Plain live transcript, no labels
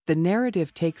The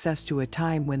narrative takes us to a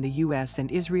time when the US and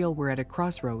Israel were at a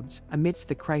crossroads amidst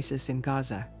the crisis in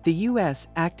Gaza. The US,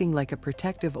 acting like a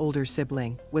protective older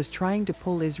sibling, was trying to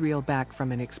pull Israel back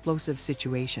from an explosive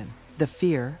situation. The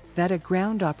fear that a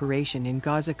ground operation in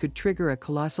Gaza could trigger a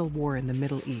colossal war in the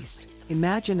Middle East.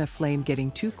 Imagine a flame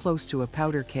getting too close to a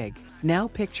powder keg. Now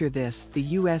picture this: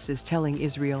 the US is telling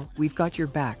Israel, "We've got your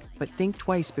back, but think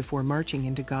twice before marching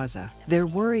into Gaza." They're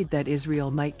worried that Israel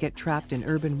might get trapped in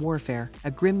urban warfare, a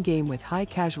grim game with high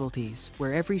casualties,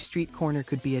 where every street corner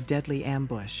could be a deadly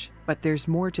ambush. But there's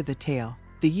more to the tale.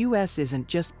 The US isn't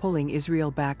just pulling Israel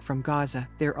back from Gaza,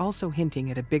 they're also hinting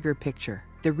at a bigger picture.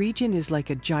 The region is like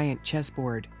a giant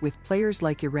chessboard, with players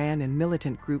like Iran and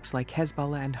militant groups like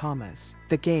Hezbollah and Hamas.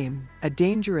 The game, a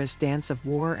dangerous dance of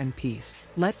war and peace.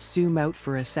 Let's zoom out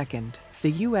for a second.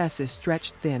 The US is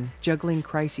stretched thin, juggling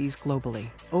crises globally.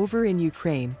 Over in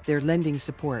Ukraine, they're lending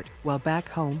support, while back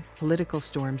home, political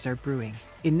storms are brewing.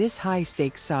 In this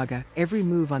high-stakes saga, every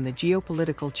move on the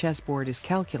geopolitical chessboard is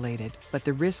calculated, but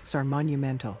the risks are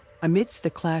monumental. Amidst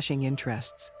the clashing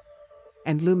interests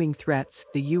and looming threats,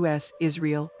 the US,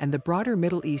 Israel, and the broader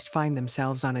Middle East find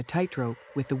themselves on a tightrope,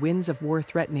 with the winds of war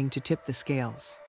threatening to tip the scales.